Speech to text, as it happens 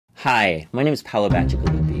Hi, my name is Paolo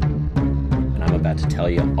Bacigalupi, and I'm about to tell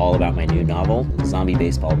you all about my new novel, Zombie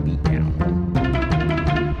Baseball Beatdown.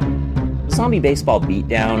 Zombie Baseball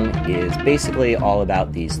Beatdown is basically all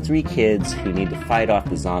about these three kids who need to fight off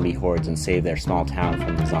the zombie hordes and save their small town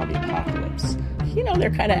from the zombie apocalypse. You know,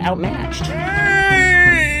 they're kind of outmatched.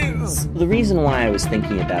 The reason why I was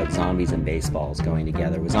thinking about zombies and baseballs going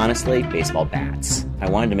together was honestly baseball bats. I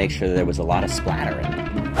wanted to make sure that there was a lot of splatter in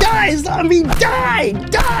them. Die, zombie! Die!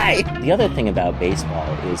 Die! The other thing about baseball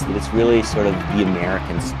is that it's really sort of the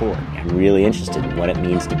American sport. I'm really interested in what it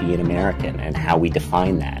means to be an American and how we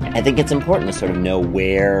define that. I think it's important to sort of know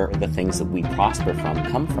where the things that we prosper from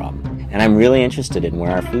come from. And I'm really interested in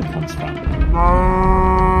where our food comes from.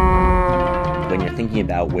 When you're thinking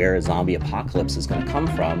about where a zombie apocalypse is going to come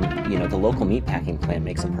from, you know, the local meatpacking plant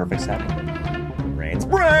makes a perfect setting. Brains.